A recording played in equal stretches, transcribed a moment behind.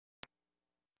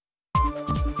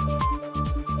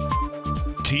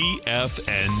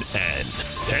TFNN.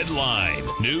 Headline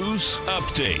News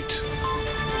Update.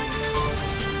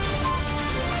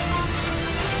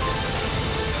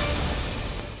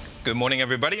 Good morning,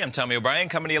 everybody. I'm Tommy O'Brien,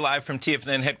 coming to you live from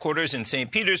TFNN headquarters in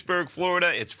St. Petersburg,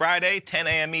 Florida. It's Friday, 10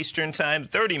 a.m. Eastern Time,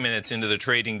 30 minutes into the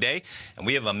trading day, and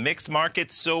we have a mixed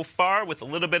market so far with a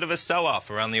little bit of a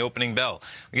sell-off around the opening bell.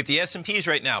 We get the S&Ps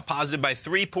right now positive by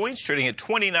 3 points, trading at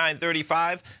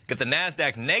 29.35. Get the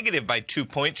NASDAQ negative by 2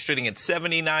 points, trading at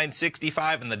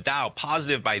 79.65, and the Dow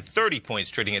positive by 30 points,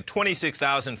 trading at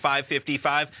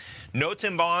 26,555. Notes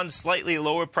and bonds, slightly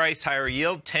lower price, higher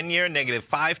yield. 10-year negative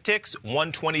 5 ticks,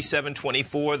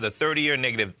 127.24. The 30-year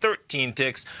negative 13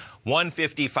 ticks,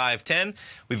 155.10.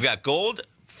 We've got gold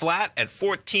flat at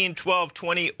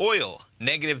 14.1220. Oil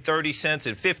negative 30 cents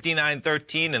at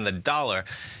 59.13, and the dollar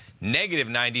negative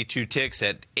 92 ticks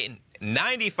at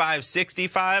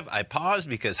 95.65. I pause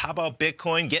because how about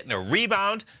Bitcoin getting a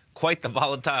rebound? Quite the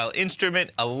volatile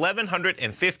instrument.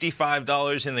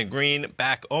 $1,155 in the green,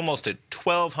 back almost at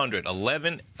 $1,200,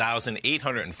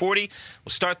 11,840. We'll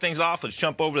start things off. Let's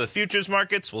jump over to the futures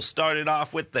markets. We'll start it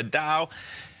off with the Dow.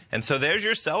 And so there's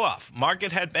your sell-off.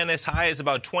 Market had been as high as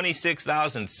about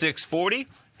 26,640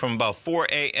 from about 4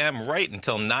 a.m. right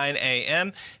until 9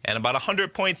 a.m. and about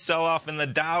 100-point sell-off in the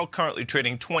Dow, currently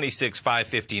trading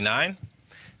 26,559.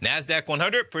 NASDAQ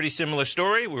 100, pretty similar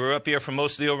story. We were up here for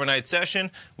most of the overnight session.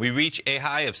 We reach a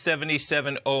high of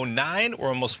 77.09. We're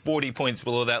almost 40 points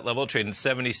below that level, trading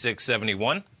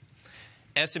 76.71.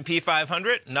 S&P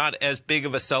 500, not as big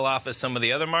of a sell-off as some of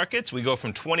the other markets. We go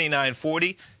from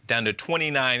 29.40 down to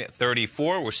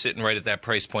 29.34. We're sitting right at that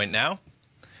price point now.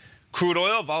 Crude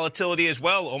oil, volatility as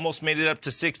well, almost made it up to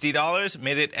 $60,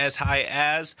 made it as high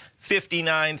as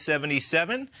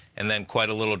 $59.77, and then quite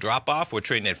a little drop-off. We're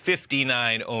trading at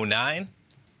 $59.09.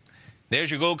 There's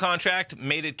your gold contract,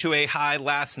 made it to a high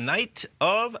last night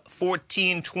of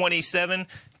 $14.27,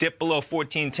 dipped below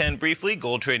 $14.10 briefly,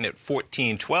 gold trading at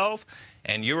 $14.12.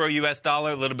 And Euro-US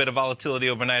dollar, a little bit of volatility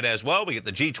overnight as well. We get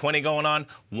the G20 going on,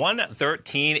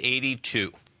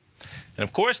 113.82. And,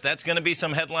 of course, that's going to be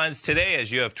some headlines today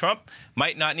as you have Trump.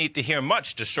 Might not need to hear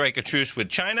much to strike a truce with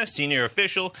China. Senior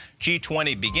official,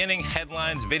 G20 beginning.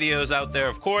 Headlines, videos out there,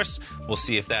 of course. We'll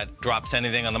see if that drops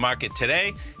anything on the market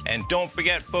today. And don't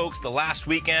forget, folks, the last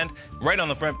weekend, right on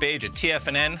the front page at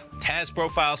TFNN, TAS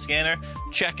Profile Scanner.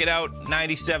 Check it out,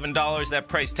 $97. That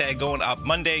price tag going up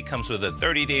Monday. Comes with a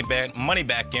 30-day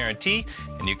money-back guarantee.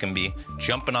 And you can be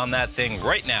jumping on that thing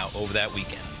right now over that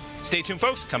weekend. Stay tuned,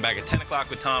 folks. Come back at 10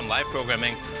 o'clock with Tom. Live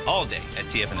programming all day at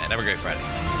TFNN. Have a great Friday.